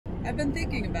I've been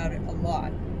thinking about it a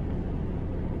lot.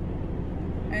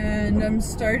 And I'm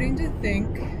starting to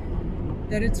think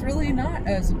that it's really not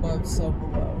as above, so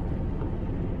below.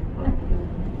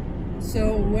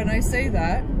 So when I say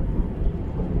that,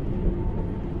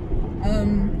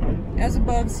 as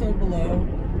above, so below,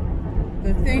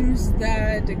 the things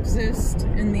that exist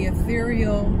in the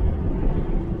ethereal,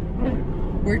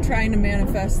 we're trying to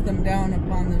manifest them down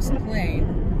upon this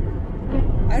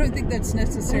plane. I don't think that's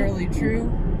necessarily true.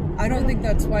 I don't think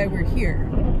that's why we're here.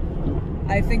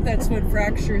 I think that's what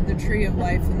fractured the tree of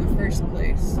life in the first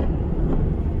place.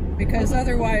 Because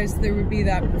otherwise there would be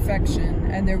that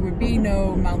perfection, and there would be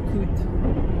no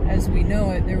Malkut as we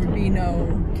know it. There would be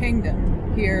no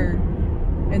kingdom here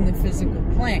in the physical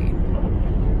plane.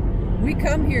 We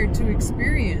come here to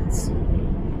experience.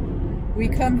 We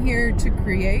come here to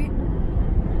create.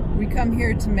 We come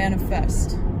here to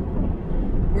manifest.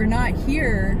 We're not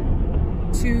here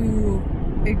to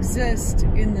exist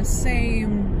in the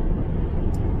same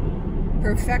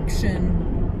perfection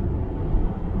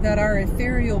that our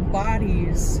ethereal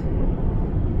bodies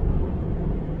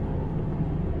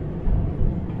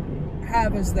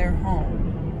have as their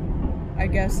home, I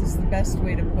guess is the best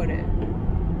way to put it.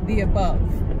 The above.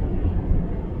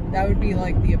 That would be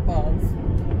like the above.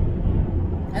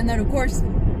 And then of course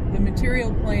the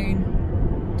material plane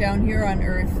down here on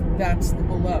Earth, that's the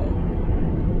below.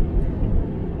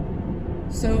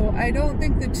 So I don't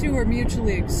think the two are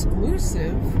mutually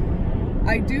exclusive.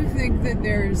 I do think that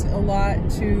there's a lot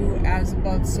to as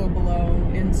above, so below,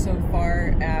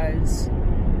 insofar as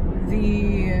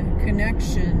the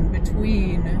connection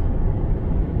between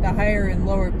the higher and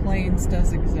lower planes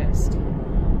does exist.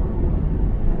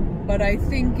 But I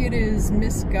think it is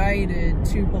misguided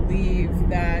to believe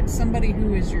that somebody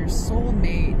who is your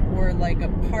soulmate or like a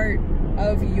part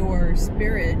of your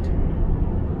spirit,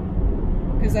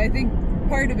 because I think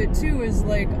part of it too is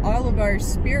like all of our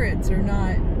spirits are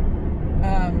not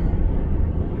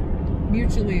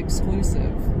mutually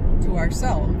exclusive to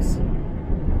ourselves.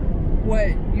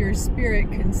 What your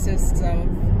spirit consists of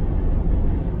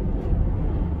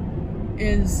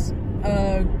is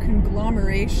a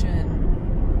conglomeration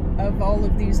of all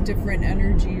of these different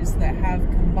energies that have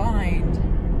combined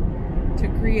to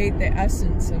create the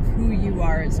essence of who you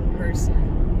are as a person.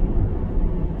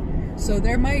 So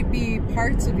there might be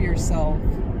parts of yourself,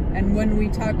 and when we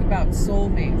talk about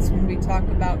soulmates, when we talk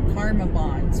about karma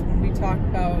bonds, when we talk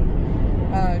about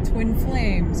twin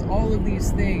flames, all of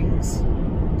these things,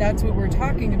 that's what we're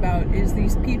talking about, is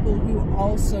these people who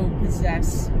also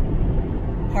possess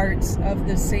parts of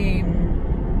the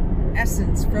same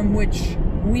essence from which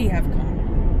we have come.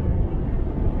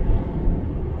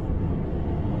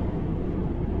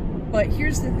 But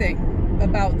here's the thing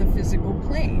about the physical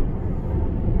plane.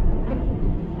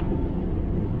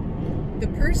 The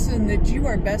person that you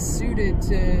are best suited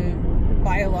to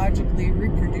biologically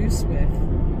reproduce with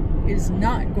is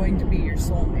not going to be your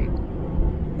soulmate.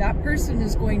 That person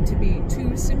is going to be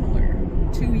too similar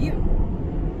to you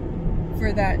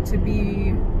for that to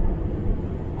be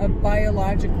a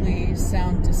biologically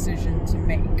sound decision to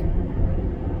make.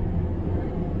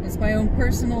 It's my own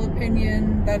personal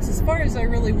opinion. That's as far as I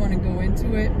really want to go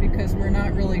into it, because we're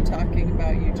not really talking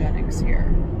about eugenics here,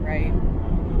 right?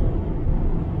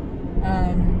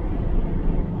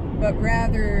 But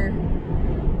rather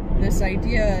this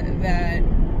idea that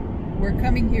we're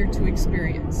coming here to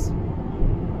experience,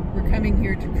 we're coming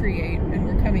here to create, and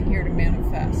we're coming here to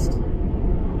manifest.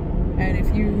 And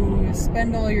if you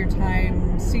spend all your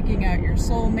time seeking out your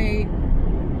soulmate,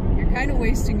 you're kind of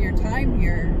wasting your time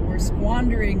here, or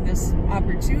squandering this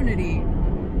opportunity,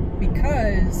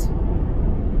 because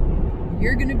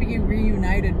you're going to be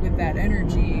reunited with that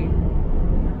energy.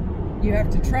 You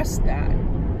have to trust that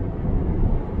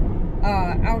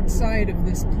outside of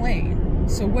this plane.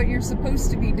 So what you're supposed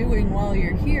to be doing while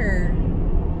you're here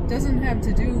doesn't have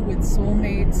to do with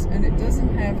soulmates, and it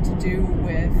doesn't have to do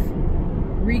with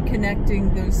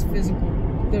reconnecting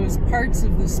those parts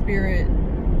of the spirit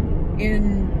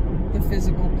in the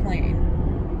physical plane.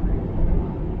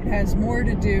 It has more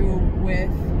to do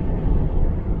with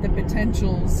the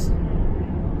potentials,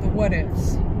 the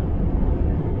what-ifs.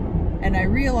 And I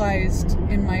realized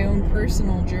in my own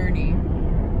personal journey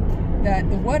that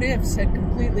the what-ifs had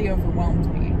completely overwhelmed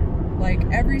me. Like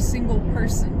every single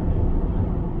person,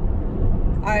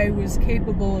 I was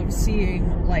capable of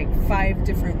seeing like 5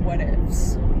 different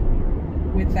what-ifs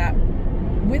with that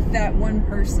one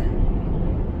person.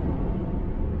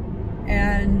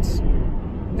 And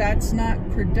that's not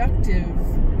productive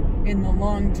in the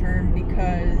long term,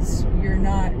 because you're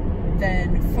not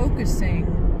then focusing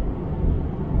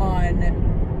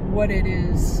on what it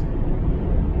is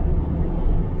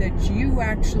that you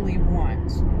actually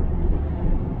want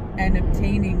and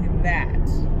obtaining that,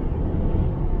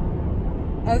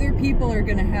 other people are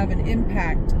going to have an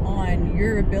impact on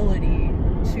your ability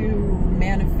to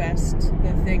manifest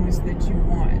the things that you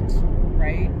want,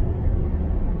 right?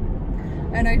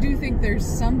 And I do think there's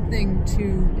something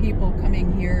to people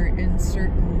coming here in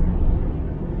certain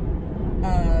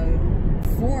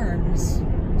forms,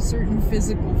 certain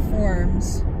physical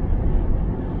forms,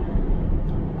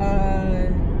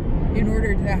 in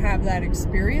order to have that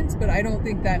experience, but I don't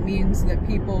think that means that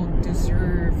people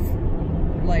deserve,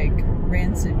 like,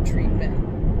 rancid treatment.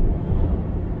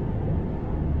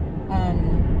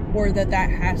 Or that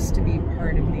has to be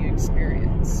part of the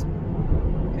experience.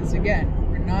 Because again,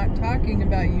 we're not talking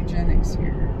about eugenics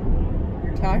here.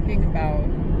 We're talking about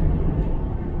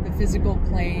the physical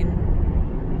plane,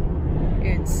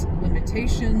 its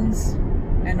limitations,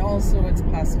 and also its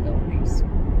possibilities.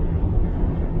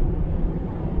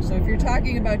 So if you're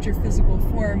talking about your physical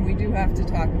form, we do have to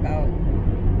talk about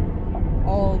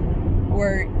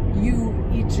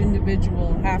each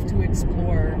individual have to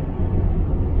explore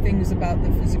things about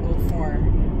the physical form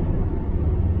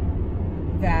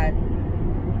that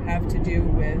have to do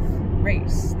with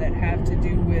race, that have to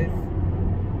do with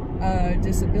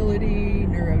disability,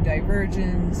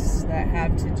 neurodivergence, that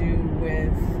have to do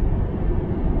with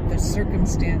the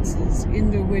circumstances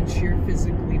into which you're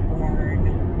physically born,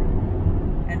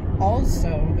 and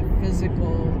also the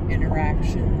physical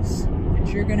interactions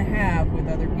that you're going to have with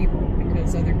other people,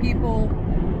 because other people,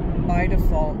 by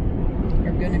default,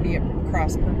 are going to be at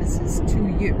cross purposes to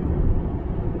you.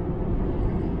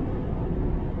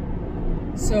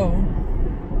 So,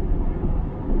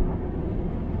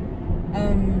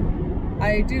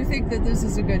 I do think that this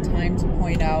is a good time to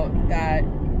point out that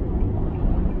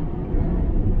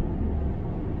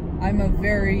I'm a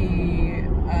very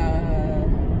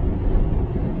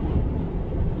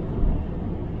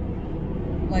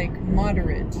like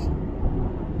moderate.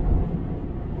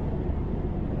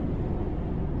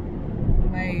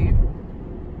 My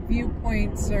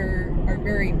viewpoints are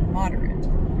very moderate,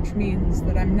 which means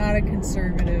that I'm not a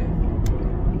conservative,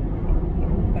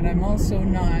 but I'm also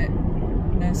not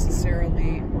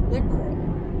necessarily liberal.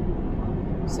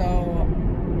 So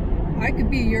I could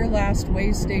be your last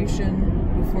way station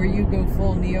before you go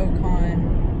full neocon,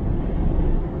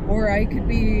 or I could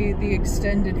be the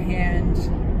extended hand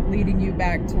leading you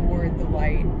back toward the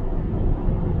light.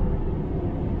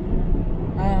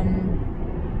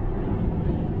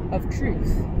 Of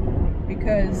truth,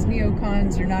 because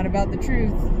neocons are not about the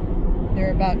truth.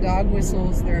 They're about dog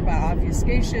whistles, they're about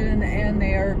obfuscation, and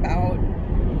they are about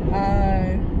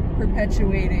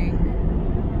perpetuating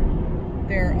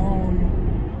their own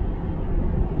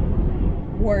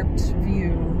warped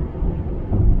view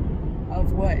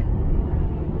of what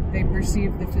they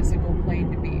perceive the physical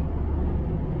plane to be.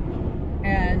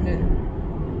 And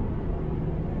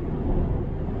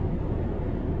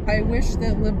I wish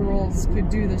that liberals could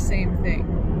do the same thing,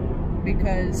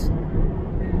 because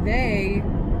they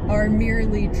are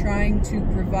merely trying to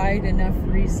provide enough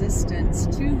resistance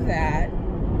to that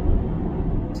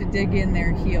to dig in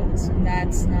their heels, and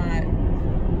that's not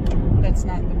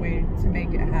the way to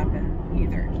make it happen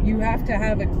either. You have to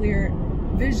have a clear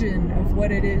vision of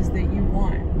what it is that you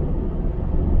want.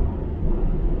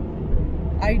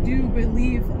 I do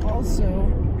believe also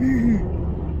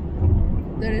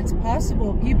that it's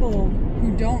possible people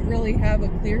who don't really have a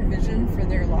clear vision for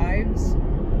their lives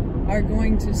are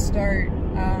going to start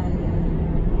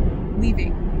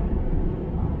leaving.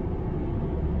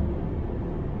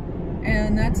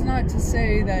 And that's not to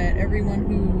say that everyone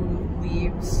who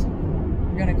leaves,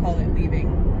 we're going to call it leaving,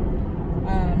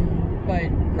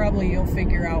 but probably you'll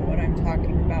figure out what I'm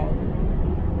talking about.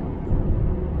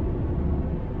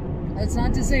 That's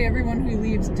not to say everyone who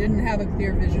leaves didn't have a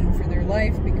clear vision for their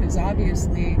life, because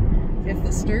obviously if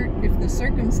the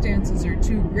circumstances are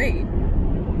too great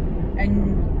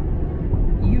and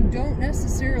you don't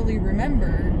necessarily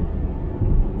remember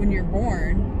when you're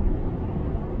born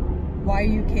why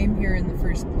you came here in the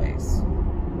first place,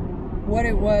 what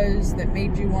it was that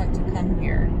made you want to come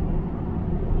here.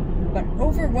 But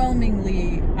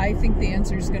overwhelmingly, I think the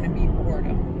answer is going to be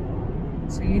boredom.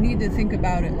 So you need to think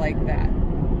about it like that.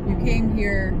 You came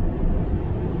here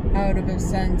out of a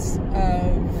sense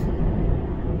of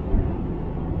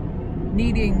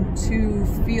needing to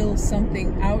feel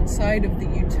something outside of the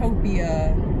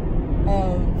utopia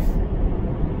of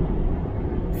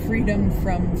freedom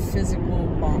from physical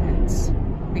bonds,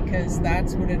 because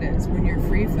that's what it is. When you're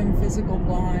free from physical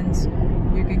bonds,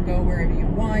 you can go wherever you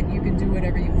want, you can do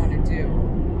whatever you want to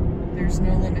do. There's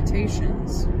no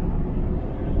limitations.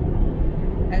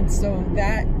 And so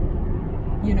that,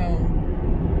 you know,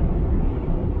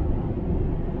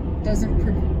 doesn't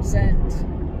present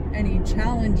any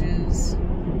challenges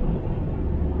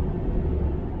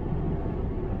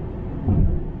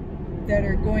that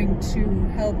are going to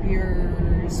help your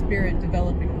spirit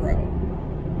develop and grow.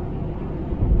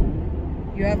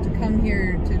 You have to come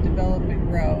here to develop and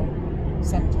grow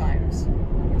sometimes.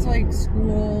 It's like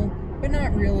school, but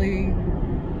not really.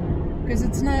 Because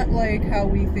it's not like how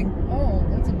we think, oh,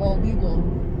 that's a bald eagle.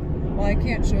 Well, I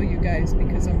can't show you guys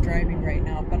because I'm driving right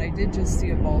now, but I did just see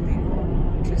a bald eagle,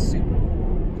 which is super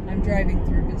cool. I'm driving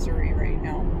through Missouri right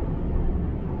now.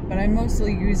 But I'm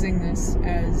mostly using this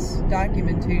as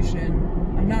documentation.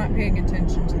 I'm not paying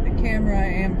attention to the camera, I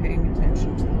am paying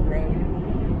attention to the road.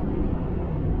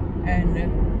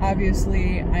 And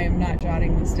obviously, I am not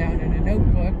jotting this down in a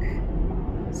notebook,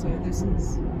 so this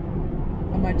is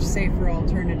a much safer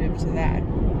alternative to that.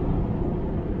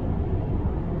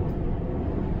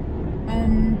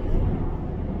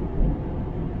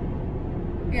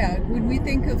 Yeah, when we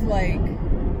think of like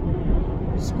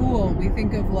school, we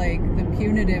think of like the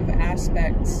punitive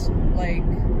aspects, like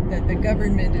that the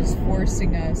government is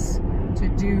forcing us to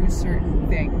do certain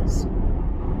things.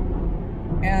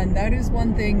 And that is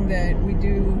one thing that we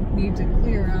do need to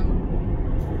clear out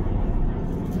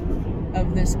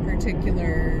of this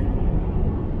particular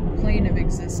plane of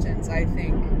existence, I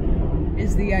think,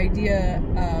 is the idea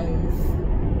of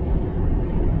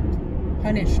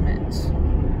punishment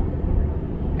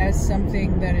as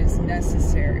something that is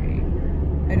necessary.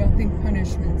 I don't think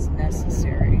punishment's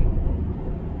necessary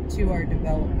to our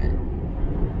development.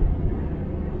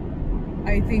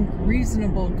 I think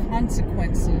reasonable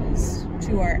consequences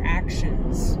to our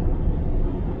actions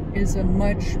is a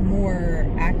much more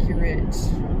accurate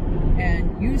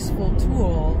and useful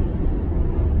tool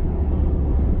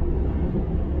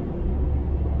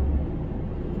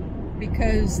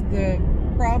because the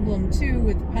problem too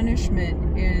with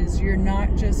punishment is you're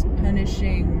not just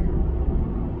punishing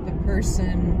the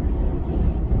person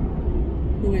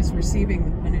who is receiving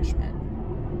the punishment.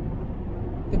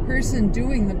 The person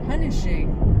doing the punishing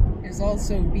is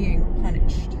also being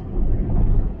punished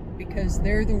because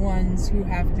they're the ones who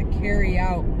have to carry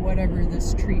out whatever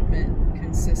this treatment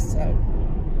consists of.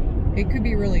 It could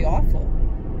be really awful.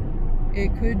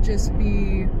 It could just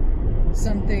be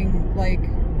something like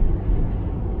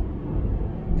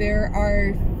there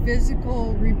are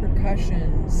physical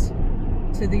repercussions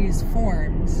to these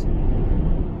forms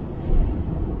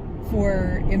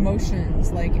for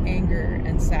emotions like anger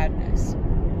and sadness.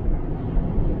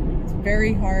 It's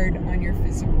very hard on your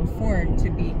physical form to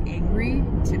be angry,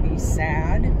 to be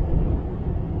sad,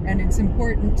 and it's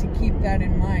important to keep that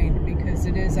in mind because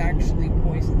it is actually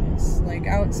poisonous. Like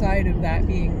outside of that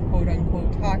being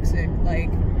quote-unquote toxic, like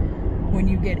when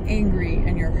you get angry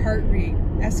and your heart rate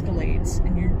escalates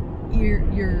and your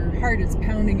heart is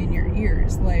pounding in your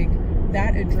ears, like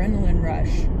that adrenaline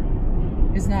rush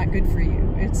is not good for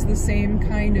you. It's the same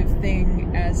kind of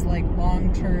thing as like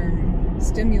long-term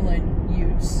stimulant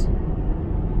use,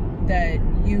 that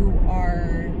you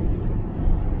are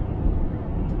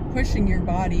pushing your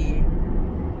body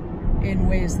in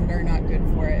ways that are not good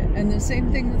for it. And the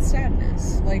same thing with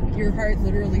sadness. Like your heart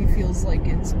literally feels like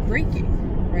it's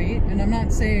breaking, right? And I'm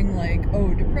not saying like,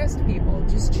 oh, depressed people,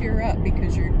 just cheer up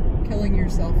because you're killing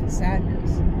yourself with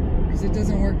sadness. Because it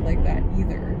doesn't work like that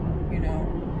either, you know.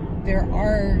 There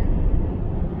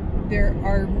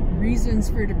are reasons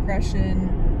for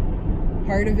depression.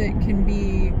 Part of it can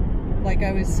be, like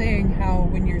I was saying, how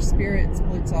when your spirit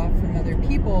splits off from other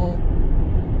people,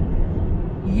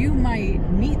 you might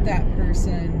meet that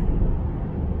person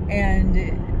and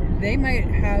they might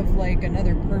have like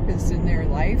another purpose in their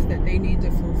life that they need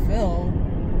to fulfill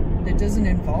that doesn't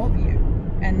involve you.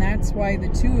 And that's why the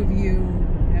two of you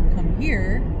have come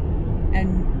here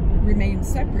and remain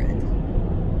separate.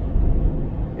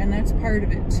 And that's part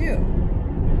of it too.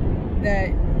 That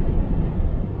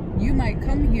you might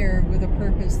come here with a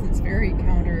purpose that's very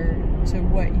counter to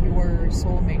what your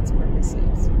soulmate's purpose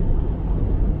is.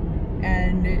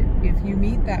 And if you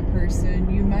meet that person,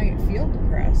 you might feel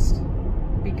depressed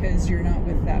because you're not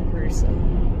with that person.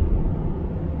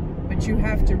 But you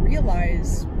have to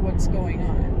realize what's going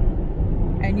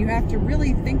on. And you have to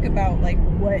really think about, like,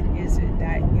 what is it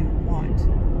that you want?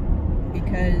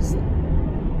 Because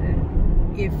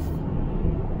if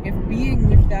being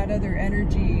with that other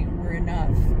energy were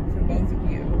enough for both of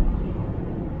you,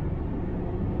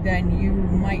 then you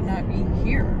might not be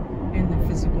here in the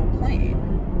physical plane.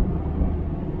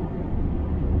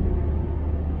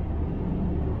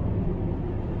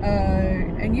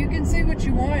 And you can say what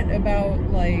you want about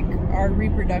like our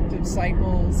reproductive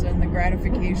cycles and the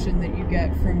gratification that you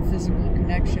get from physical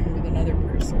connection with another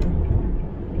person.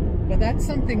 But that's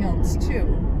something else too,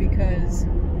 because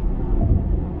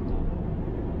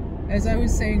as I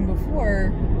was saying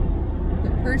before, the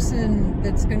person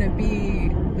that's going to be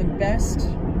the best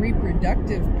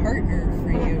reproductive partner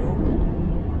for you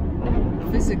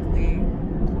physically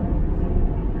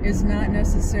is not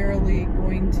necessarily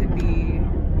going to be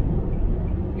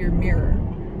your mirror.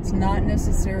 It's not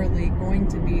necessarily going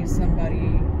to be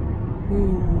somebody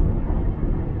who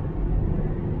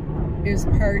is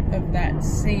part of that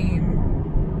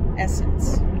same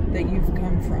essence that you've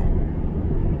come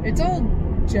from. It's all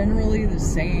generally the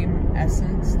same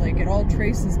essence, like it all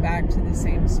traces back to the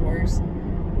same source,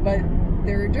 but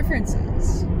there are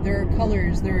differences. There are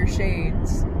colors, there are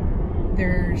shades,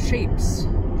 there are shapes,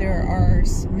 there are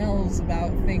smells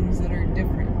about things that are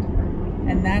different.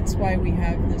 And that's why we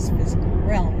have this physical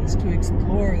realm, is to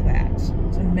explore that,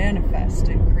 to manifest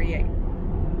and create.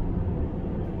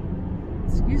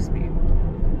 Excuse me.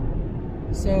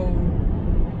 So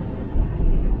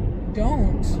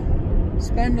don't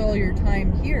spend all your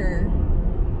time here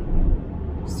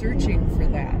searching for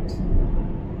that.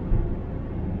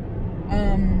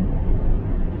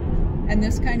 And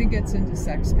this kind of gets into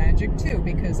sex magic too,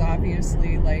 because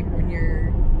obviously, like, when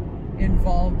you're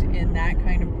involved in that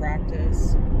kind of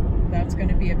practice, that's going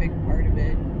to be a big part of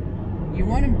it. You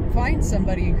want to find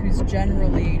somebody who's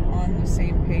generally on the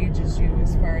same page as you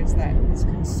as far as that is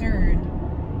concerned,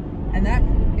 and that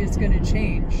is going to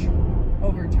change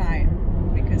over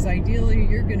time, because ideally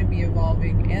you're going to be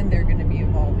evolving and they're going to be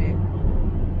evolving,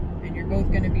 and you're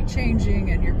both going to be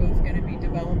changing, and you're both going to be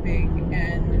developing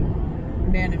and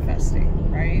manifesting,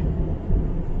 right?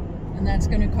 And that's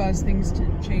going to cause things to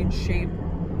change shape,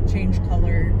 change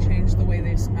color, change the way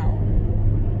they smell.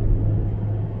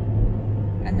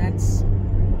 And that's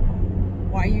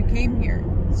why you came here,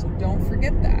 so don't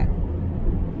forget that.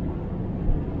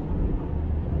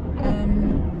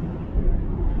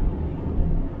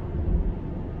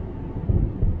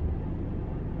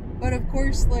 But of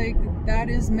course, like, that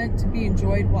is meant to be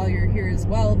enjoyed while you're here as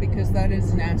well, because that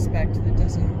is an aspect that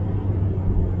doesn't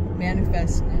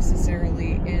manifest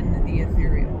necessarily in the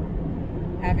ethereal.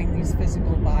 Having these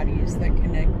physical bodies that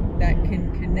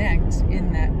can connect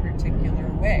in that particular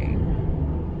way.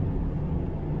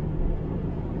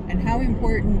 And how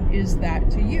important is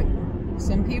that to you?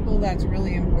 Some people that's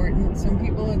really important, some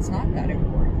people it's not that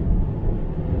important.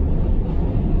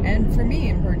 And for me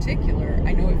in particular,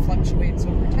 I know it fluctuates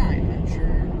over time. I'm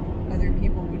sure other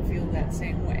people would feel that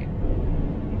same way.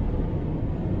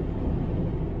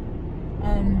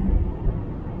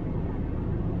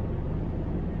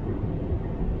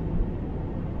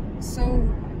 So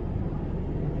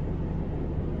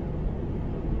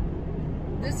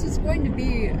this is going to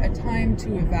be a time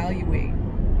to evaluate,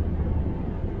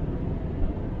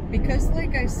 because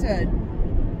like I said,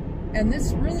 and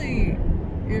this really,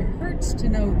 it hurts to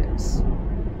know this,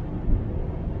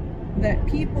 that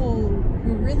people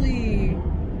who really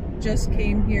just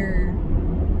came here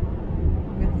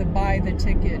with the buy the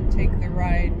ticket, take the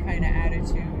ride kind of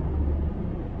attitude,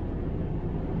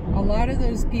 a lot of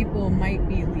those people might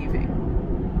be leaving.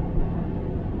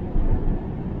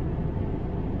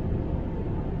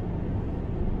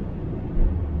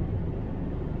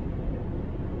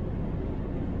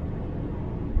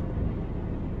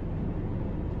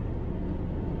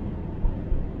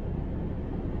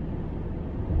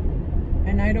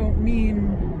 And I don't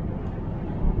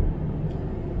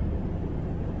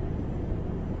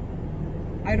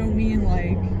mean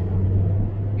like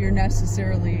you're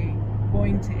necessarily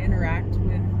going to interact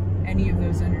with any of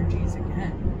those energies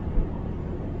again.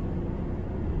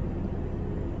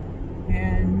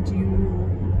 And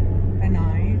you and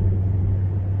I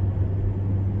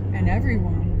and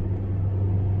everyone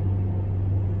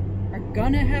are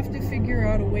gonna have to figure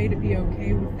out a way to be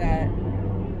okay with that,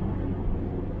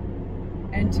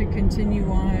 and to continue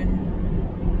on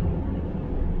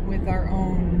with our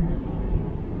own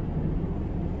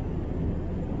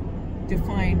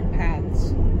defined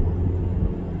paths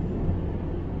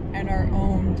and our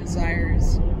own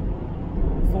desires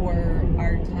for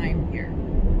our time here,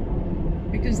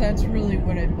 because that's really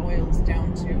what it boils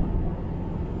down to.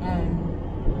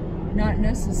 Not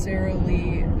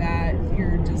necessarily that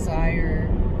your desire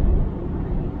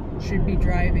should be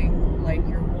driving like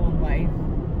your whole life,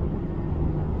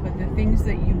 but the things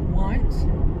that you want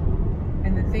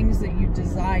and the things that you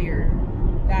desire,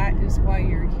 that is why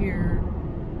you're here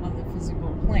on the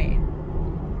physical plane.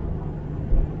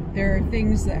 There are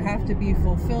things that have to be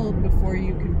fulfilled before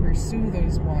you can pursue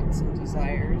those wants and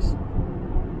desires.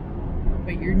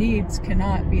 But your needs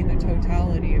cannot be the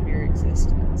totality of your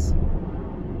existence.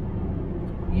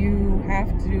 You have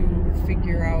to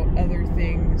figure out other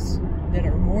things that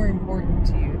are more important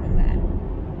to you than that.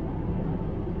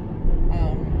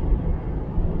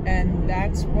 And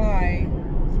that's why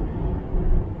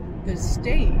the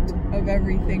state of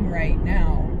everything right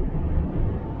now,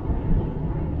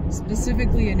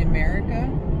 specifically in America,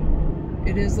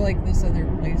 it is like this other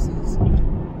places.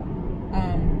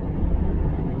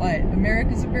 But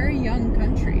America's a very young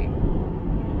country,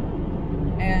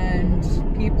 and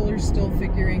people are still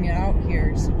figuring it out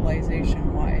here,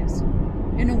 civilization-wise,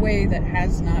 in a way that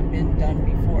has not been done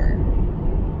before.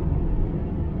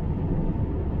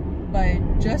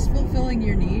 But just fulfilling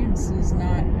your needs is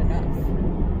not enough.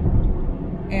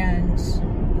 And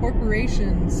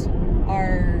corporations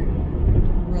are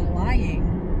relying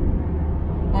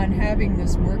on having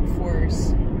this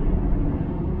workforce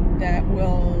that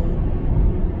will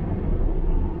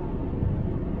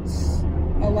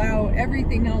allow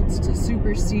everything else to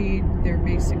supersede their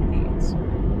basic needs.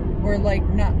 Or like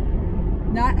not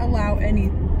allow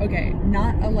anything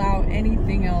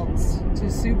else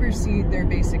to supersede their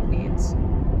basic needs,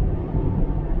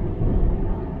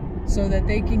 so that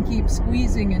they can keep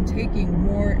squeezing and taking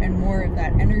more and more of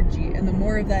that energy. And the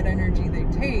more of that energy they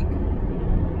take,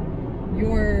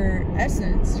 your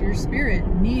essence, your spirit,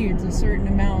 needs a certain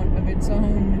amount of its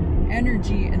own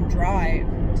energy and drive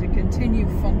to continue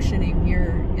functioning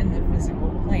here in the physical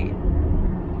plane.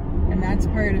 And that's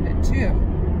part of it too.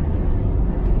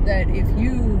 That if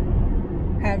you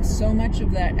have so much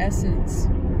of that essence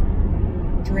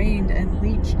drained and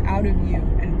leached out of you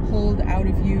and pulled out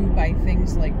of you by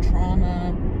things like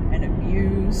trauma and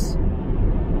abuse,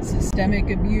 systemic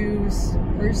abuse,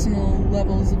 personal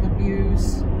levels of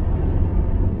abuse,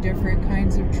 different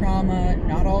kinds of trauma.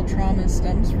 Not all trauma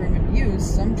stems from abuse.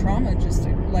 Some trauma just,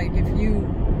 like if you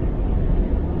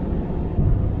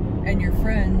and your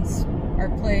friends are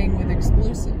playing with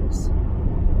explosives,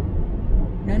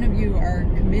 none of you are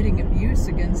committing abuse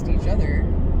against each other,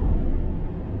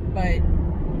 but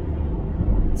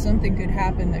something could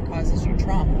happen that causes you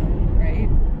trauma, right?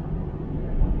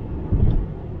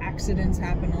 Accidents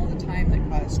happen all the time that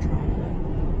cause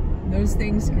trauma. Those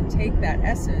things can take that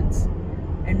essence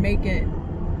and make it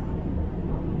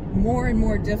more and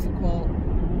more difficult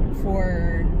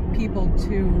for people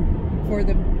for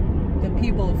the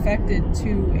people affected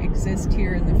to exist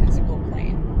here in the physical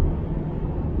plane.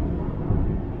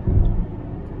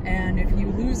 And if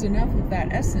you lose enough of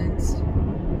that essence,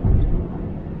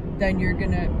 then you're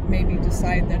gonna maybe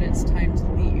decide that it's time to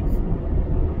leave.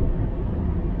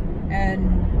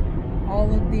 And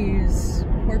all of these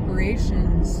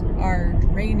corporations are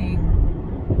draining.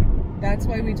 That's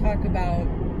why we talk about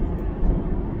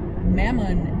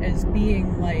Mammon as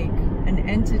being like an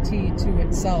entity to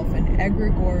itself, an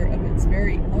egregore of its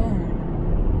very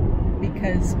own,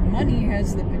 because money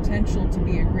has the potential to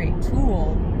be a great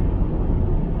tool,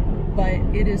 but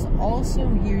it is also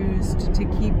used to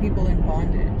keep people in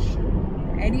bondage.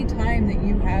 Anytime that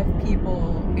you have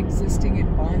people existing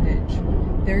in bondage,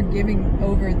 they're giving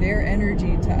over their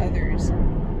energy to others,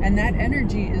 and that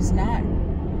energy is not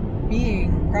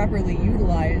being properly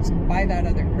utilized by that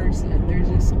other person. There's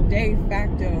just de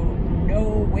facto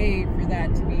no way for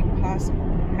that to be possible.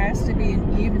 It has to be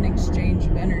an even exchange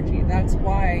of energy. That's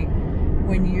why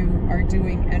when you are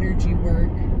doing energy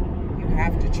work, you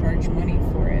have to charge money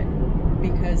for it,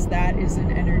 because that is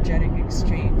an energetic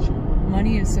exchange.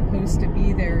 Money is supposed to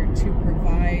be there to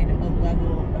provide a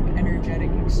level of energetic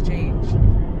exchange.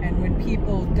 And when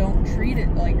people don't treat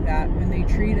it like that, when they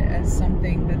treat it as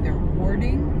something that they're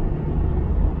hoarding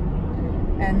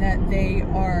and that they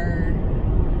are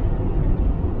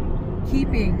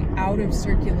keeping out of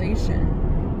circulation,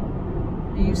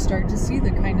 you start to see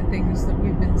the kind of things that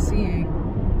we've been seeing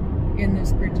in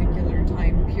this particular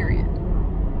time period.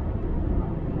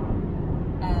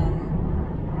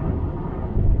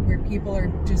 Where people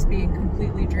are just being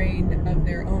completely drained of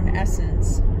their own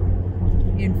essence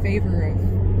in favor of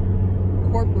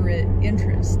corporate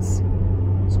interests.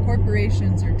 So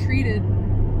corporations are treated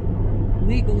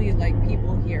legally like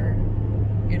people here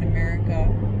in America,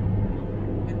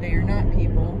 but they are not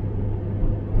people.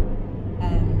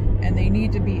 And they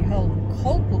need to be held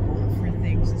culpable for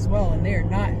things as well, and they are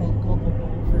not held culpable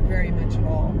for very much at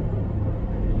all.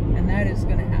 And that is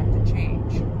going to have to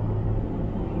change,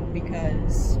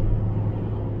 because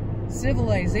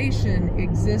civilization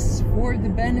exists for the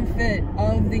benefit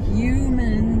of the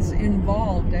humans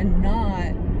involved, and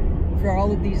not for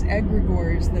all of these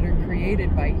egregores that are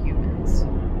created by humans.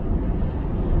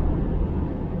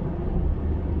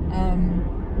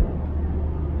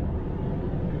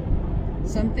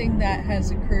 Something that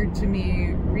has occurred to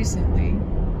me recently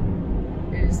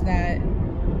is that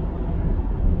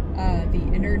the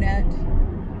internet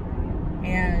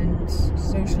and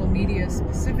social media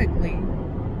specifically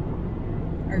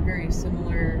are very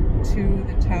similar to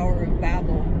the Tower of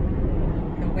Babel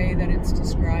in the way that it's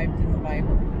described in the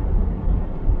Bible.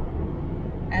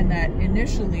 And that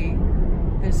initially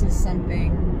this is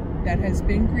something that has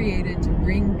been created to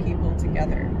bring people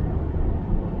together.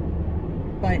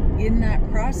 But in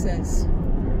that process,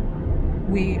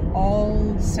 we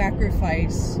all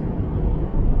sacrifice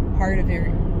part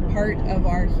of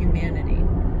our humanity.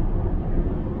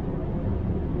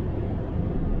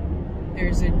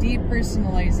 There's a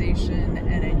depersonalization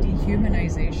and a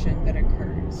dehumanization that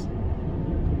occurs.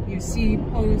 You see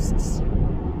posts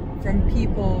from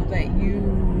people that you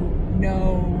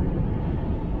know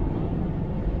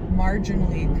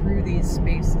marginally through these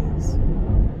spaces,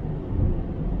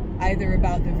 either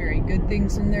about the very good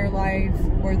things in their life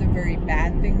or the very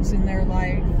bad things in their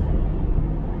life,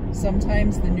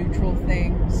 sometimes the neutral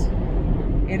things.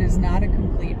 It is not a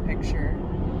complete picture.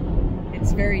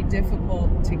 It's very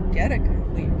difficult to get a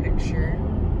complete picture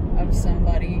of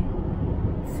somebody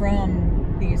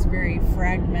from these very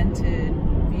fragmented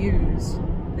views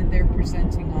that they're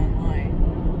presenting online.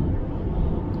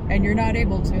 And you're not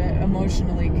able to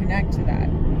emotionally connect to that,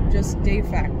 just de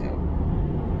facto.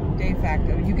 De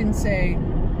facto. You can say,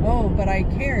 oh, but I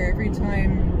care every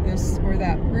time this or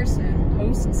that person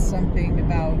posts something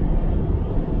about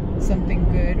something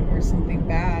good or something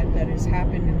bad that has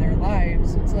happened in their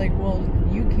lives. It's like, well,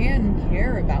 you can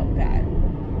care about that,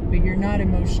 but you're not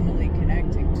emotionally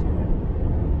connecting to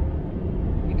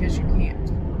it because you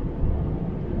can't.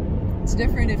 It's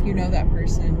different if you know that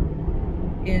person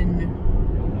in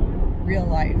real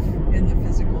life, in the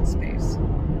physical space.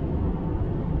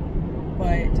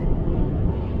 But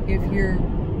if your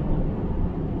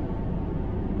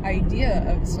idea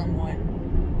of someone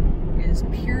is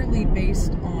purely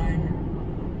based on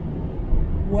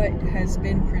what has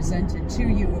been presented to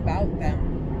you about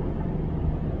them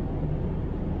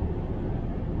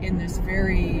in this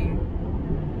very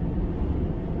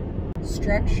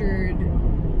structured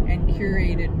and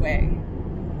curated way,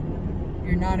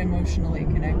 you're not emotionally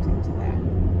connecting to that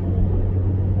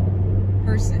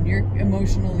person. You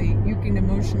can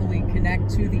emotionally connect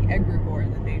to the egregore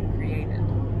that they've created.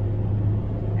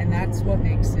 And that's what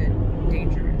makes it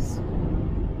dangerous.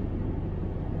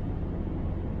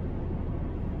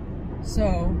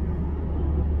 So,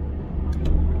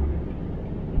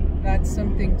 that's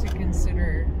something to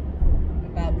consider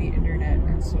about the internet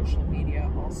and social media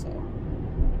also.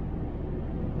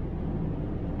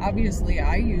 Obviously,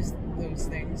 I use those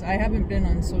things. I haven't been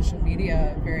on social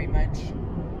media very much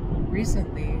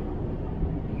recently.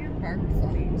 You're parked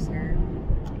funny, sir.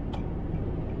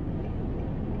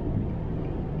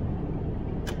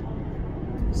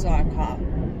 Saw a cop.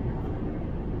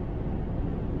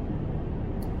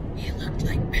 He looked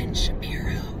like Ben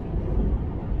Shapiro.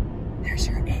 There's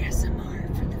your ASMR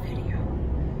for the video.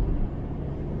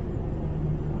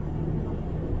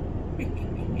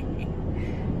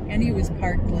 And he was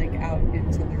parked like out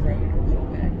into the road a little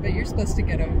bit. But you're supposed to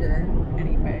get over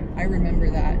anyway. I remember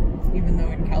that, even though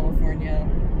in California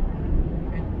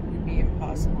it would be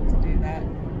impossible to do that.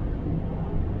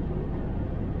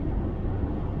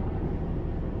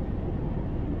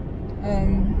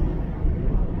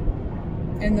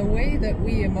 And the way that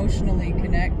we emotionally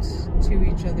connect to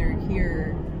each other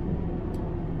here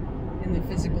in the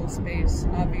physical space,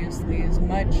 obviously, is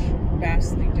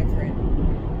vastly different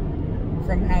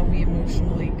from how we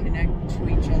emotionally connect to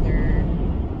each other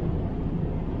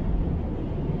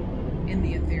in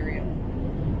the ethereal.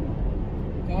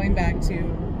 Going back to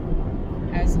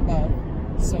as above,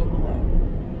 so below.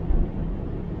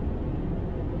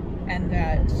 And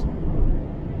that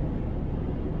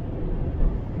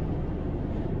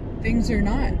things are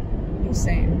not the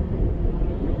same.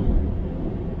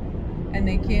 And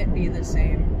they can't be the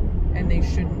same. And they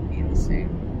shouldn't be the same.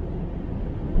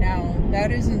 Now,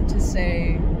 that isn't to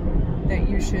say that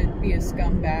you should be a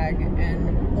scumbag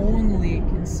and only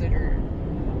consider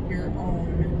your own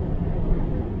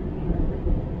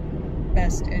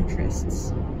best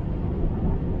interests.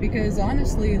 Because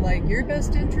honestly, like, your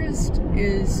best interest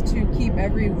is to keep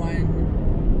everyone's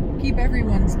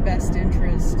best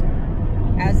interest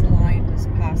as aligned as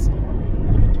possible.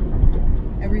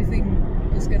 Everything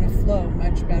is going to flow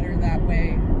much better that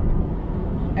way.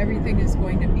 Everything is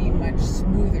going to be much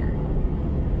smoother.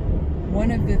 One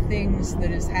of the things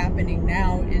that is happening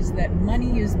now is that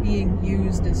money is being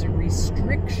used as a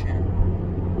restriction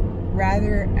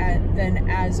rather than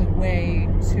as a way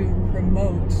to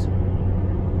promote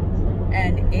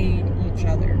and aid each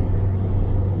other.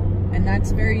 And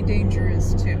that's very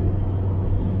dangerous too,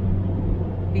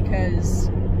 because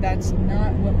that's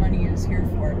not what money is here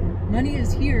for. Money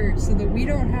is here so that we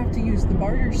don't have to use the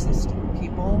barter system,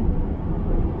 people.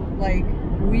 Like,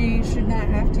 we should not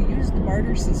have to use the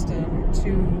barter system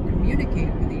to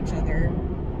communicate with each other.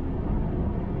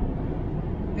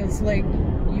 Because, like,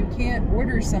 you can't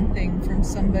order something from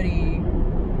somebody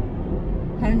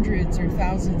hundreds or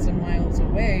thousands of miles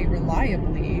away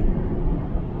reliably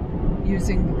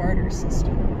using the barter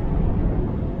system.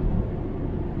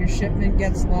 Your shipment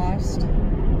gets lost.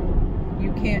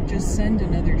 You can't just send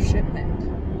another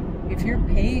shipment. If you're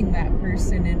paying that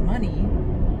person in money,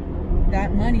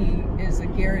 that money is a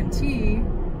guarantee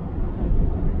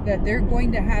that they're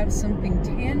going to have something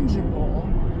tangible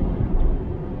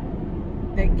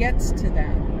that gets to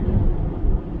them.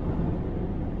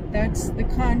 That's the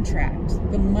contract.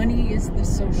 The money is the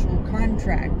social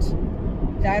contract.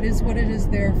 That is what it is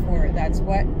there for. That's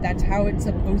how it's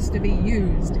supposed to be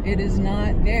used. It is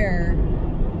not there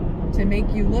to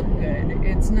make you look good.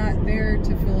 It's not there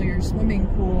to fill your swimming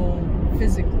pool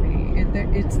physically.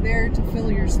 It's there to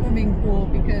fill your swimming pool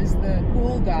because the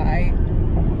pool guy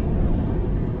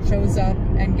shows up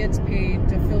and gets paid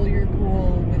to fill your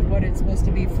pool with what it's supposed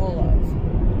to be full of.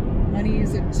 Money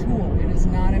is a tool. It is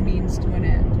not a means to an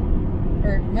end.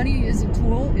 Or money is a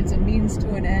tool, it's a means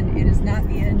to an end. It is not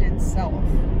the end itself,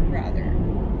 rather.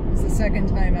 It's the second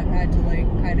time I've had to, like,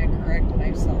 kind of correct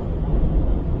myself,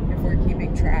 if we're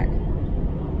keeping track.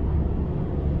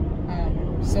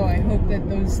 So I hope that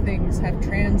those things have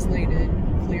translated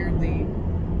clearly,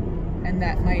 and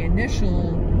that my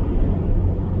initial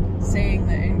saying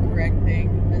the incorrect thing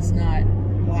has not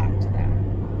blocked that.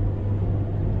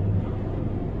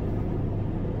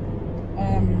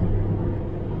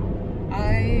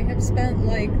 I have spent,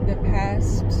 like, the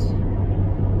past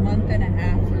month and a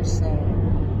half or so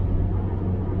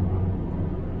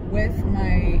with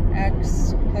my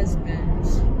ex-husband,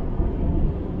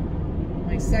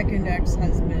 my second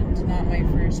ex-husband, not my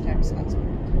first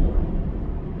ex-husband.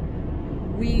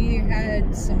 We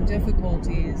had some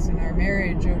difficulties in our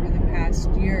marriage over the past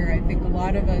year. I think a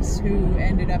lot of us who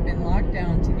ended up in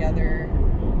lockdown together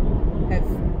have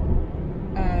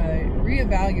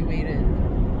reevaluated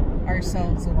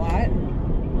ourselves a lot,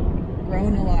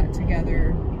 grown a lot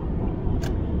together,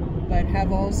 but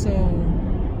have also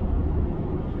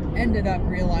ended up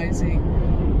realizing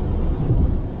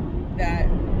that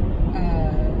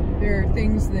there are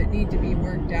things that need to be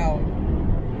worked out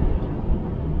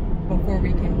before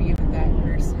we can be with that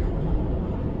person.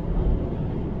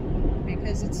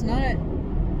 Because it's not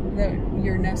that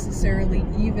you're necessarily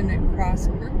even at cross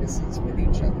purposes with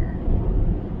each other.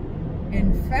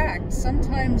 In fact,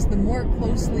 sometimes the more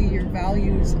closely your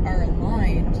values are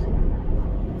aligned,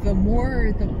 the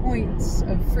more the points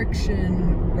of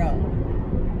friction rub.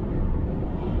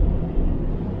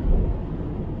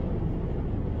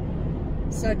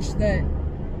 Such that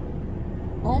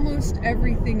almost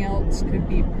everything else could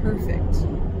be perfect.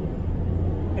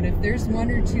 But if there's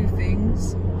one or two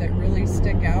things that really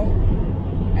stick out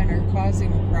and are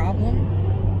causing a problem,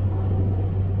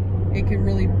 it can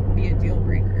really be a deal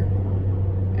breaker.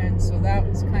 And so that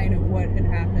was kind of what had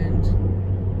happened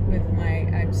with my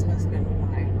ex-husband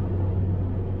and I.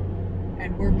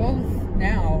 And we're both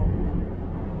now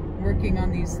working on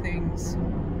these things.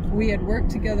 We had worked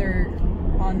together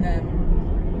on them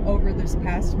over this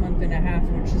past month and a half,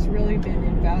 which has really been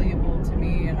invaluable to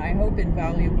me, and I hope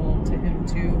invaluable to him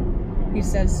too. He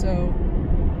says so.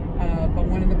 But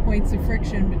one of the points of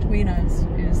friction between us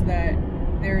is that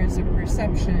there is a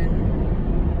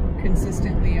perception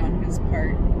consistently on his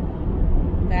part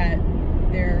that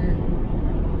there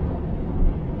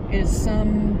is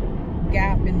some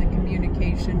gap in the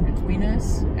communication between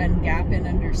us and gap in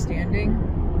understanding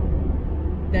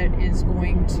that is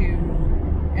going to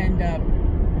end up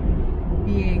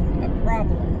being a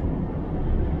problem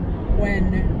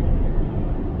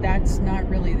when that's not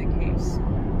really the case.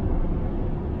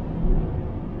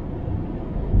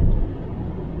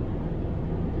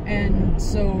 And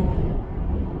so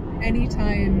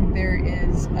anytime there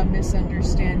is a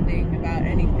misunderstanding about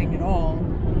anything at all,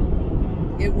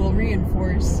 it will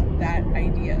reinforce that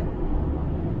idea,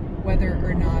 whether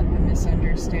or not the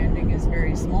misunderstanding is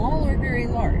very small or very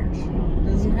large. It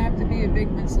doesn't have to be a big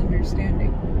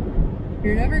misunderstanding.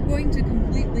 You're never going to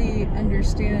completely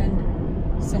understand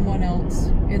someone else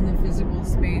in the physical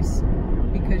space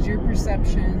because your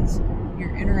perceptions,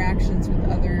 your interactions with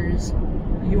others,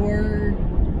 your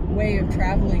way of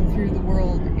traveling through the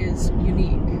world is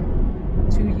unique.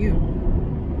 to you.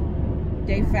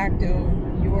 De facto,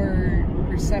 your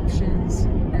perceptions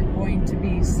are going to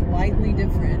be slightly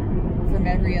different from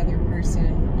every other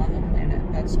person on the planet.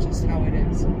 That's just how it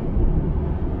is.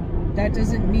 That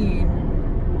doesn't mean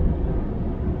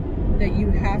that you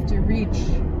have to reach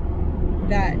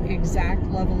that exact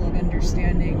level of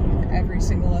understanding with every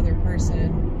single other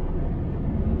person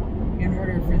in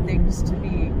order for things to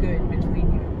be good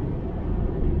between you.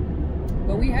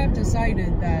 But we have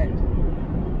decided that,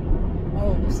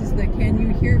 oh, this is the Can You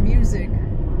Hear Music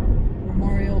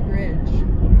Memorial Bridge.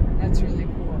 That's really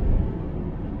cool.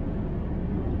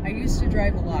 I used to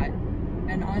drive a lot,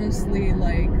 and honestly,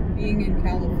 like, being in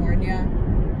California,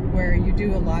 where you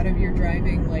do a lot of your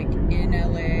driving, like, in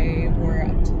LA or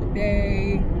up to the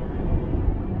Bay,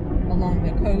 along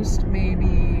the coast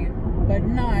maybe, but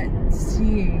not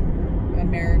seeing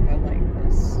America like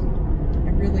this. I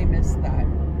really miss that,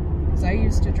 because I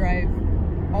used to drive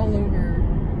all over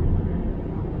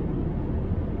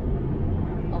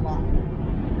a lot.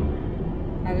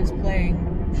 I was playing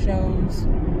shows,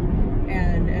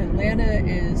 and Atlanta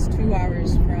is 2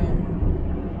 hours from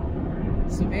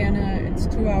Savannah, it's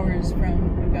 2 hours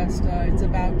from Augusta, it's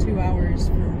about 2 hours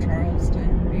from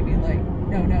Charleston, maybe like,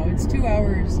 no, it's 2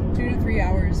 hours, 2 to 3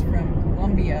 hours from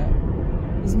Columbia.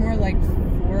 It's more like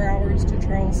 4 hours to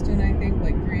Charleston, I think,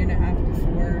 like 3.5 to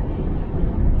 4.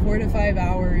 4 to 5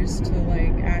 hours to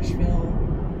like Asheville.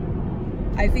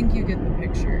 I think you get the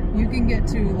picture. You can get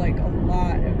to like a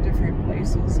lot of different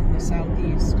places in the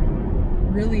Southeast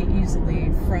really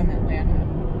easily from Atlanta.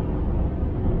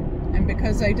 And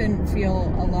because I didn't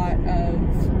feel a lot of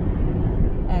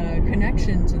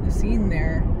connection to the scene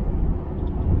there,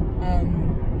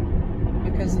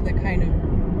 because of the kind of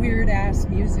weird-ass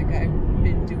music I've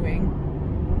been doing,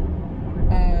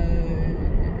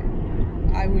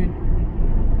 I would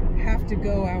have to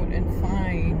go out and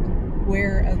find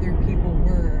where other people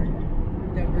were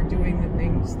that were doing the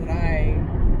things that I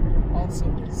also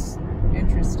was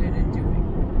interested in doing.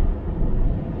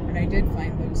 And I did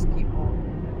find those people.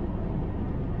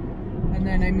 And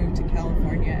then I moved to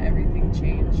California, everything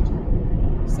changed.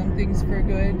 Some things for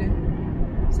good.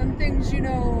 Some things, you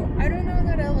know, I don't know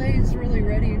that LA is really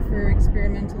ready for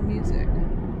experimental music.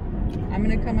 I'm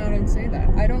gonna come out and say that.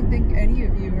 I don't think any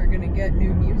of you are gonna get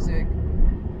new music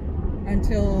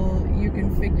until you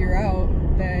can figure out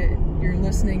that you're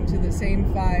listening to the same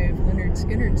 5 Lynyrd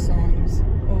Skynyrd songs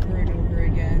over and over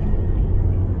again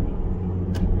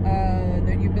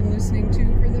that you've been listening to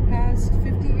for the past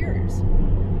 50 years.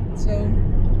 So,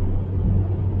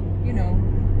 you know,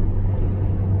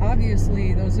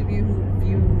 obviously those of you who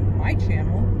view my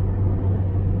channel,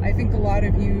 I think a lot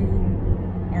of you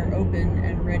are open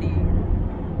and ready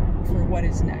for what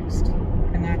is next,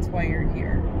 and that's why you're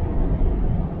here.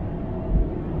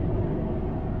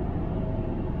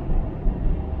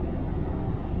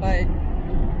 But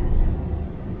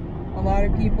a lot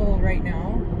of people right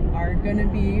now are going to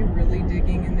be really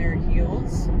digging in their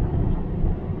heels.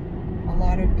 A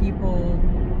lot of people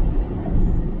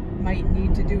might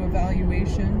need to do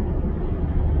evaluation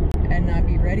and not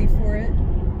be ready for it.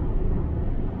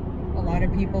 A lot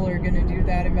of people are going to do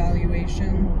that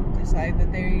evaluation, decide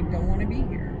that they don't want to be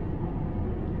here.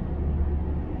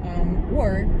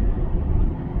 Or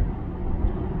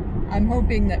I'm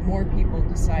hoping that more people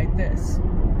decide this,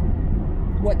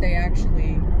 what they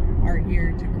actually are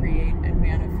here to create and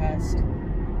manifest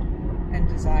and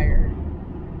desire,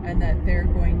 and that they're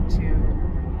going to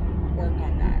work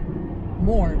on that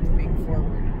more moving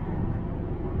forward.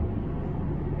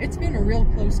 It's been a real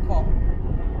close call.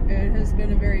 It has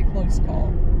been a very close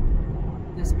call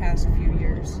this past few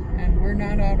years, and we're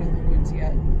not out of the woods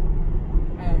yet.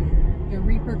 The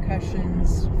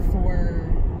repercussions for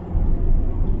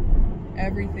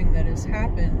everything that has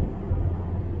happened,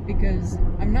 because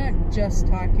I'm not just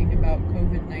talking about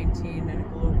COVID-19 and a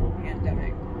global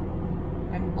pandemic.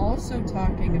 I'm also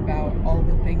talking about all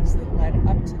the things that led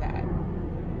up to that,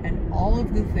 and all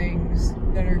of the things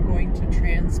that are going to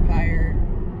transpire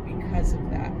because of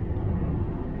that.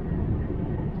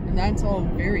 And that's all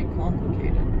very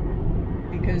complicated,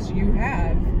 because you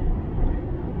have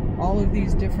all of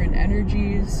these different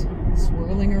energies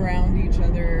swirling around each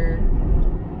other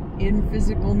in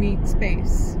physical meat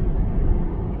space,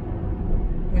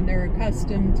 when they're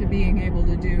accustomed to being able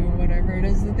to do whatever it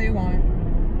is that they want.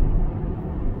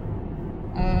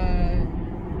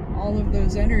 All of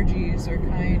those energies are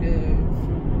kind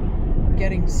of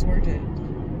getting sorted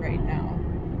right now,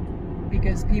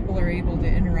 because people are able to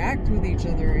interact with each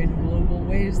other in global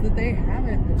ways that they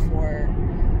haven't before.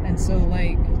 And so,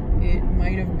 like, it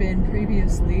might have been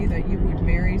previously that you would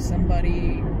marry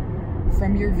somebody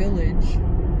from your village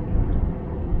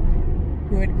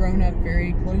who had grown up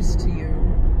very close to you.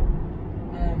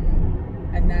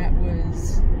 And that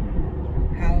was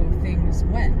how things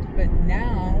went. But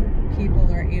now people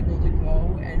are able to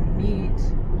go and meet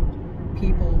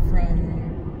people from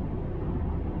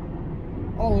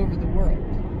all over the world.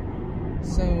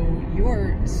 So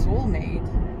your soulmate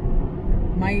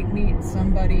might meet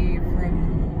somebody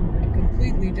from a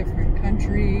completely different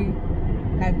country,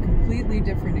 have completely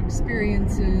different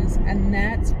experiences, and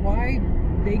that's why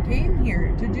they came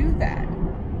here, to do that.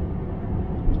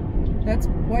 That's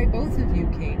why both of you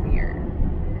came here.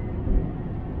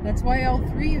 That's why all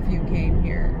three of you came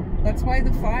here. That's why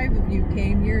the 5 of you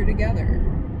came here together.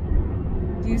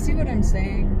 Do you see what I'm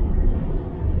saying?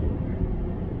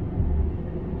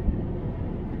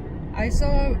 I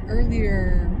saw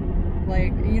earlier,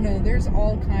 like, you know, there's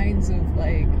all kinds of,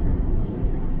 like,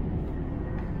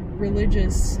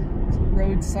 religious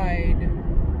roadside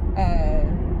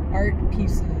art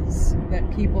pieces that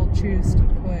people choose to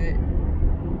put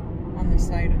on the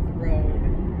side of the road.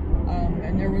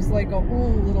 And there was like a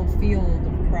whole little field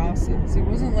of crosses. It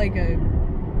wasn't like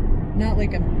not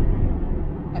like a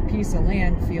piece of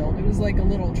land field. It was like a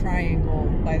little triangle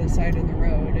by the side of the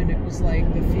road, and it was like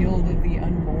the field of the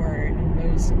unborn. And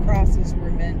those crosses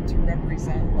were meant to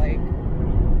represent like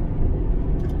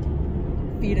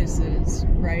fetuses,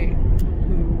 right,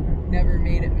 who never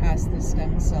made it past the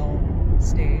stem cell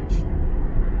stage.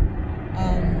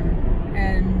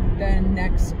 And then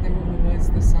next there was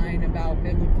the sign about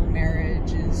biblical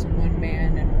marriage is 1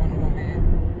 man and 1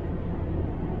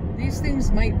 woman. These things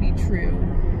might be true,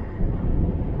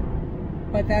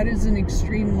 but that is an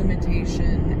extreme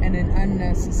limitation and an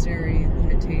unnecessary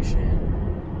limitation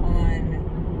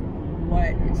on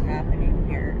what is happening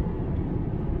here.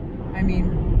 I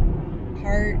mean,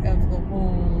 part of the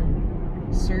whole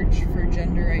search for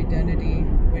gender identity,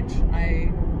 which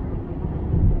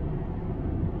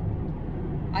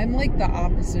I'm like the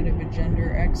opposite of a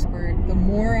gender expert. The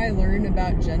more I learn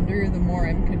about gender, the more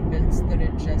I'm convinced that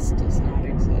it just does not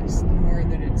exist. The more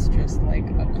that it's just like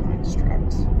a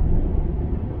construct.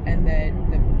 And that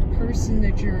the person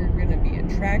that you're going to be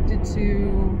attracted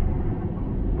to,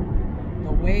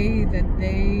 the way that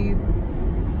they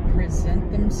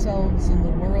present themselves in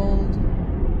the world,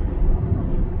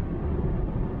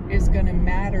 is going to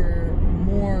matter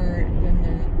more than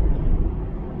the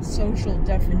social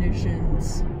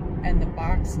definitions and the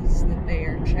boxes that they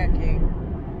are checking.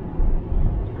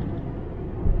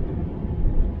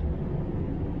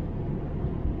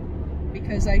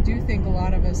 Because I do think a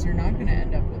lot of us are not going to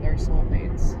end up with our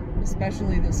soulmates,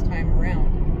 especially this time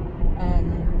around.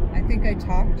 I think I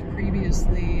talked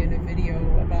previously in a video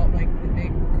about like the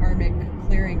big karmic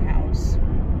clearinghouse,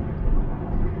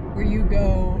 where you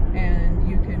go and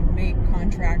you can make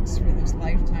contracts for this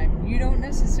lifetime. You don't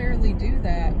necessarily do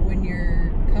that when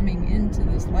you're coming into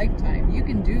this lifetime. You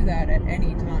can do that at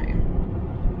any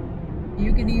time.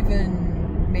 You can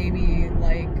even maybe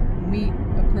like meet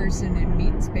a person in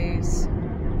meet space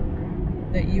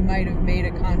that you might have made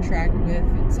a contract with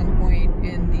at some point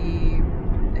in the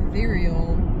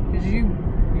ethereal, because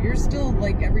you're still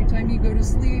like, every time you go to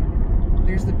sleep,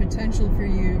 there's the potential for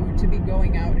you to be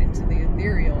going out into the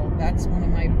ethereal. That's one of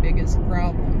my biggest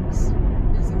problems,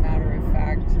 as a matter of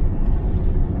fact,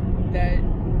 that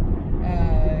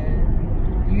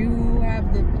you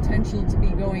have the potential to be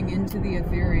going into the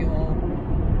ethereal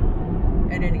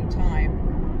at any time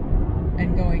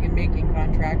and going and making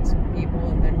contracts with people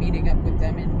and then meeting up with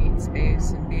them in meet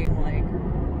space and being like,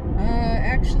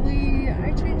 actually,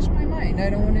 I changed my mind, I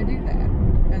don't want to do that.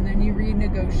 And then you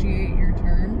renegotiate your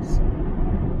terms.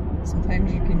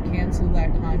 Sometimes you can cancel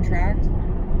that contract.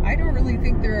 I don't really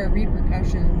think there are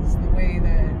repercussions the way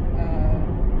that,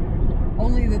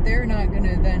 only that they're not going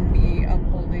to then be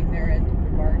upholding their end of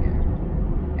the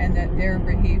bargain, and that their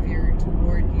behavior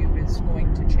toward you is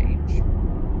going to change.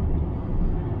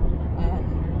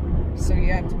 So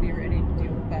you have to be ready to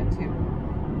deal with that too.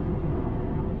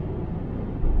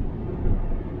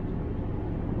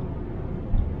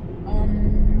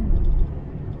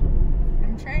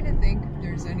 I'm trying to think if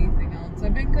there's anything else.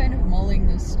 I've been kind of mulling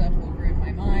this stuff over in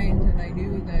my mind, and I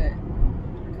knew that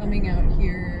coming out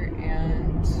here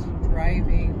and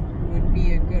driving would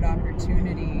be a good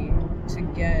opportunity to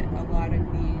get a lot of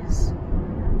these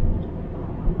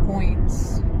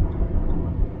points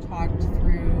talked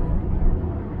through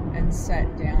and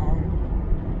set down.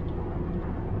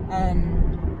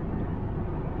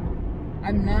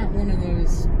 I'm not one of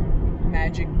those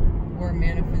magic or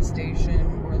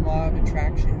manifestation or law of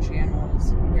attraction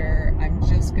channels where I'm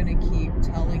just going to keep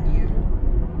telling you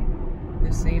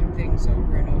the same things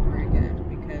over and over again,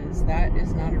 because that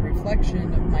is not a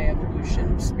reflection of my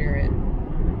evolution of spirit.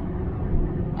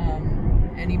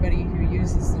 Anybody who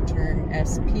uses the term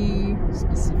SP,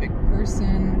 specific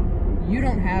person, you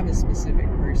don't have a specific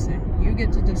person. You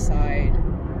get to decide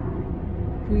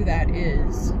who that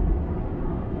is.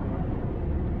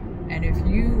 And if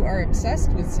you are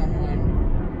obsessed with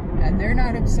someone and they're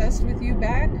not obsessed with you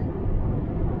back,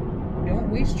 don't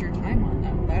waste your time on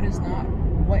them. That is not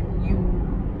what you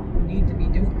need to be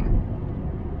doing.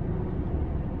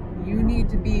 You need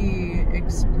to be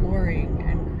exploring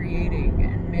and creating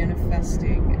and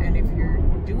manifesting, and if you're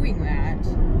doing that,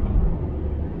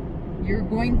 you're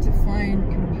going to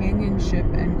find companionship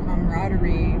and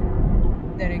camaraderie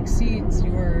that exceeds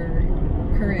your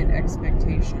current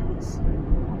expectations.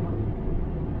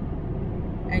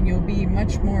 And you'll be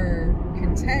much more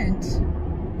content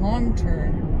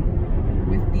long-term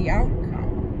with the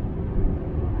outcome,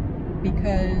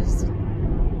 because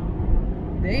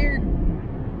they're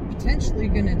potentially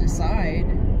going to decide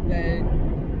that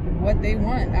what they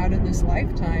want out of this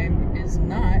lifetime is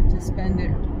not to spend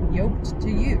it yoked to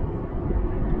you,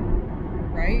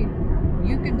 right?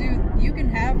 You can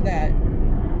have that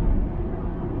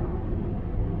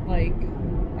like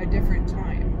a different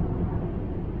time.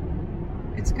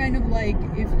 It's kind of like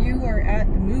if you are at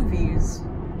the movies,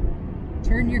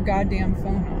 turn your goddamn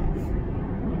phone off.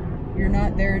 You're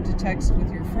not there to text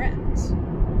with your friends.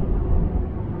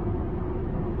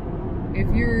 If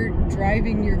you're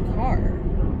driving your car,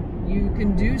 you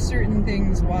can do certain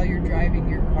things while you're driving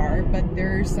your car, but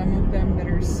there are some of them that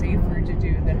are safer to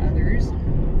do than others,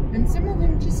 and some of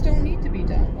them just don't need to be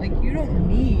done. Like, you don't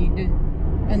need,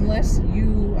 unless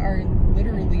you are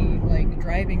literally like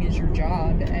driving is your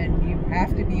job and you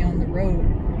have to be on the road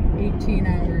 18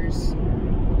 hours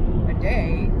a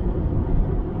day,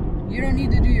 you don't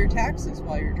need to do your taxes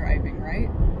while you're driving, right?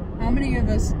 How many of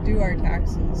us do our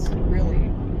taxes, really,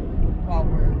 while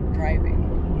we're driving?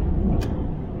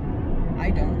 I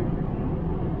don't.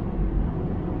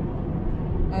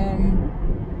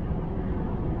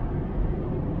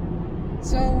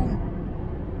 So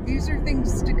these are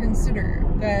things to consider,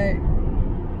 that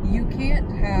you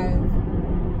can't have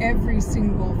every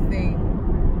single thing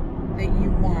that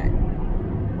you want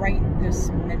right this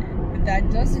minute. But that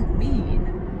doesn't mean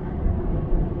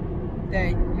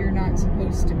that you're not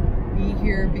supposed to be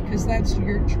here, because that's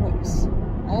your choice.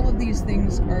 All of these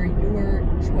things are your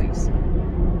choice.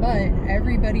 But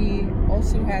everybody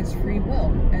also has free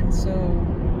will, and so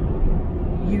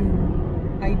you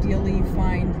ideally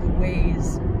find the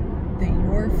ways that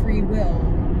your free will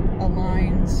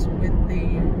aligns with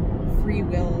the free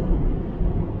will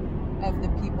of the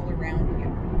people around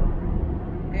you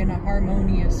in a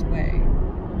harmonious way.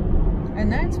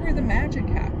 And that's where the magic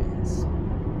happens.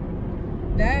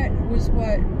 That was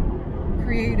what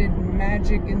created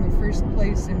magic in the first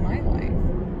place in my life,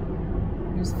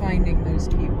 was finding those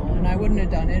people. And I wouldn't have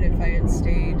done it if I had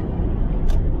stayed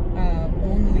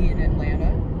only in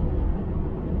Atlanta.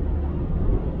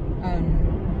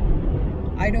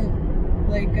 I don't,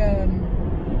 like,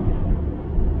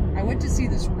 I went to see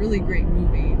this really great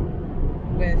movie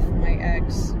with my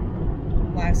ex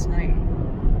last night.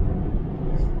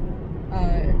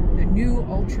 The new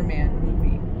Ultraman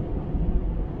movie.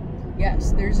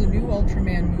 Yes, there's a new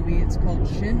Ultraman movie. It's called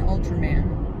Shin Ultraman.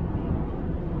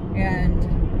 And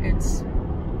it's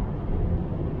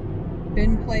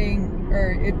been playing,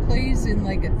 or it plays in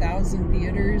like 1,000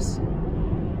 theaters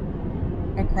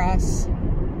across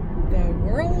the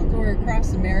world or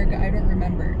across America. I don't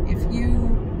remember. If you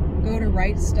go to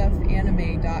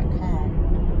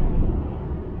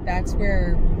rightstuffanime.com, that's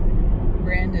where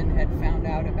Brandon had found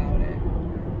out about it.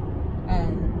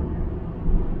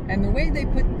 And the way they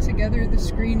put together the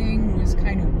screening was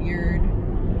kind of weird,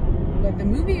 but the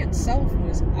movie itself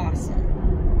was awesome.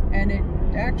 And it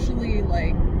actually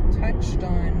like touched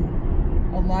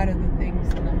on a lot of the things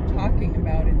that I'm talking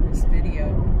about in this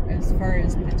video, as far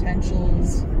as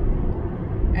potentials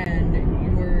and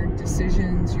your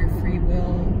decisions, your free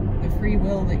will, the free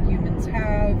will that humans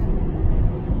have,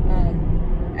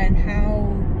 and how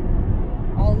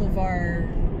all of our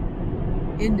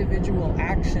individual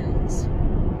actions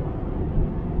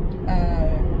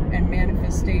and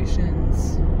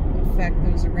manifestations affect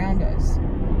those around us.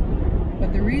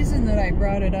 But the reason that I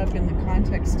brought it up in the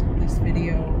context of this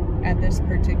video at this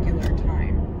particular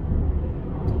time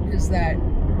is that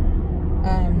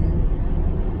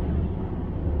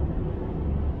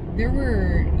there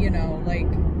were, you know, like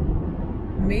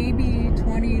maybe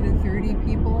 20 to 30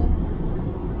 people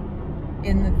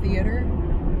in the theater.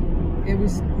 It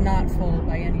was not full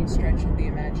by any stretch of the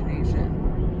imagination.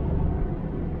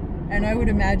 And I would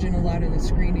imagine a lot of the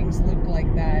screenings look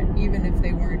like that, even if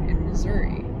they weren't in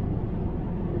Missouri.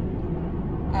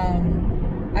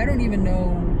 I don't even know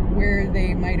where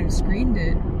they might have screened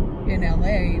it in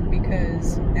LA,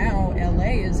 because now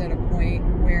LA is at a point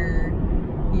where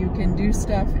you can do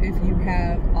stuff if you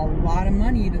have a lot of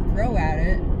money to throw at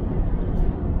it,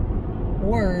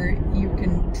 or you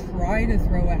can try to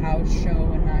throw a house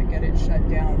show and not get it shut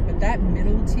down. But that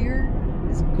middle tier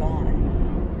is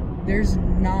gone. There's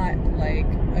not like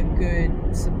a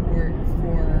good support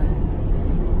for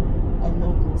a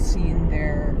local scene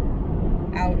there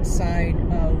outside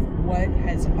of what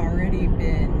has already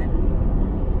been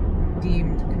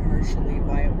deemed commercially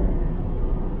viable.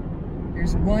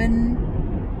 There's one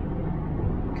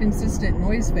consistent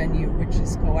noise venue, which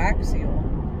is coaxial,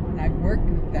 and I've worked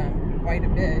with them quite a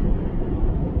bit,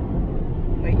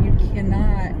 but you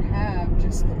cannot have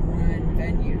just the one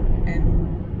venue.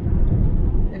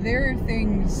 And there are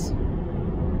things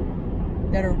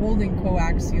that are holding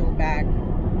coaxial back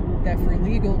that, for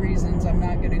legal reasons, I'm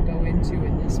not going to go into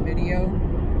in this video.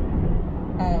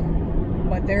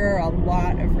 But there are a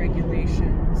lot of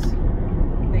regulations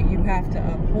that you have to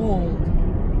uphold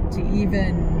to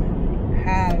even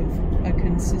have a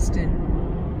consistent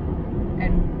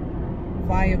and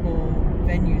viable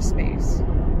venue space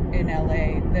in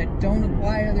LA that don't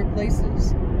apply other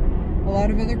places. A lot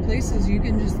of other places you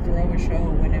can just throw a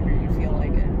show whenever you feel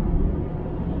like it.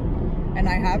 And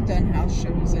I have done house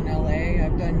shows in LA.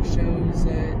 I've done shows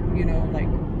at, you know, like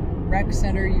Rec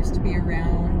Center used to be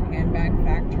around, Handbag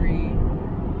Factory.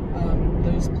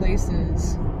 Those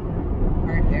places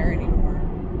aren't there anymore.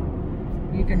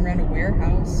 You can rent a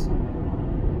warehouse.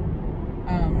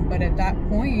 But at that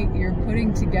point, you're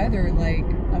putting together like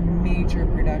a major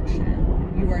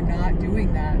production. You are not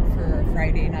doing that for a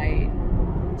Friday night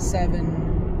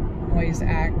 7 noise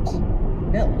act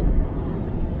bill.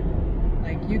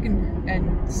 Like, you can,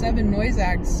 and 7 noise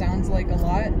acts sounds like a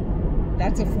lot.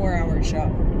 That's a 4-hour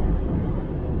show.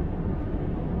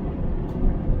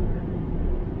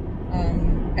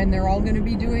 And they're all going to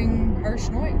be doing harsh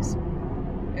noise.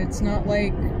 It's not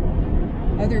like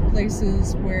other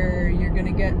places where you're going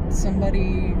to get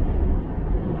somebody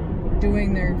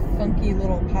doing their funky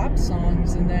little pop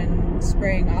songs and then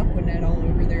spraying Aquanet all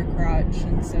over their crotch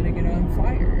and setting it on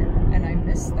fire. And I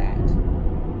miss that.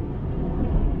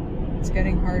 It's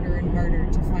getting harder and harder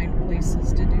to find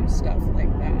places to do stuff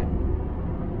like that.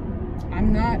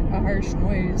 I'm not a harsh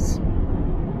noise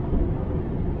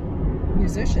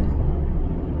musician.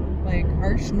 Like,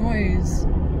 harsh noise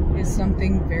is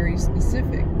something very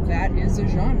specific. That is a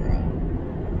genre.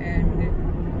 And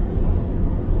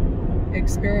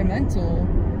experimental,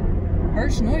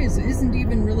 harsh noise isn't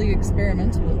even really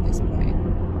experimental at this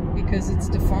point, because it's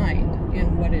defined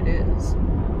in what it is.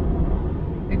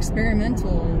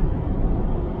 Experimental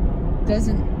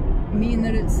doesn't mean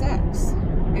that it sucks.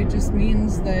 It just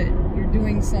means that you're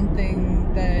doing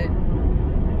something that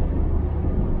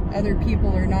other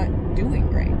people are not doing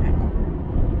right now.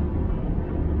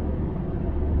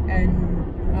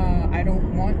 And I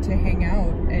don't want to hang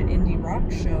out at indie rock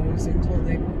shows until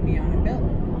they put me on a bill.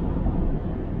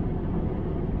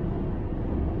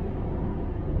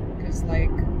 Because,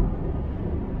 like,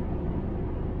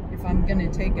 if I'm gonna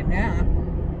take a nap,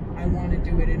 I want to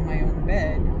do it in my own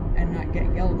bed and not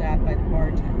get yelled at by the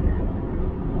bartender.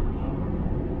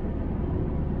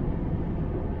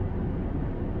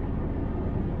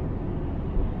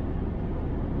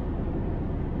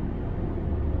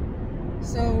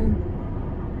 So,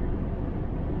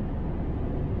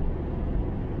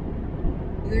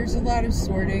 there's a lot of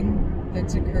sorting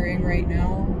that's occurring right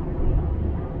now.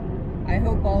 I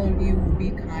hope all of you will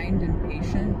be kind and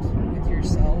patient with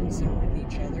yourselves and with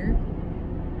each other.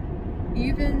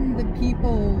 Even the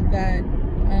people that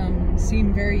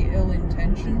seem very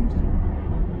ill-intentioned,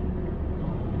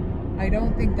 I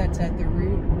don't think that's at the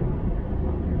root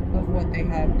of what they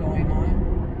have going on.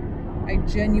 I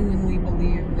genuinely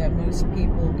believe that most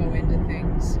people go into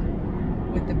things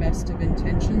with the best of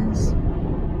intentions.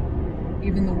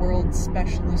 Even the world's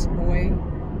specialist boy,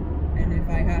 and if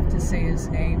I have to say his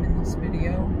name in this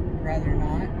video, I'd rather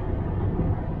not.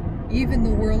 Even the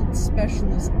world's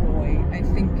specialist boy, I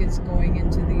think, is going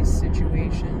into these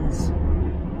situations.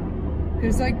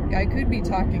 Because I could be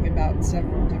talking about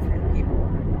several different people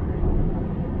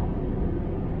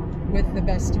with the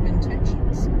best of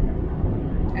intentions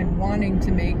and wanting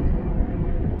to make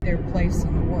their place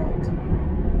in the world.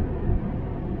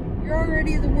 You're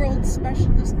already the world's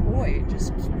specialist boy.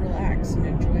 Just relax and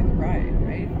enjoy the ride,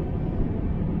 right?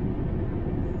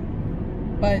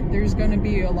 But there's going to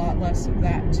be a lot less of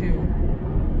that too.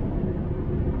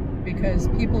 because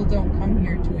people don't come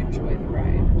here to enjoy the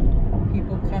ride.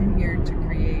 People come here to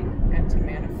create and to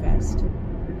manifest.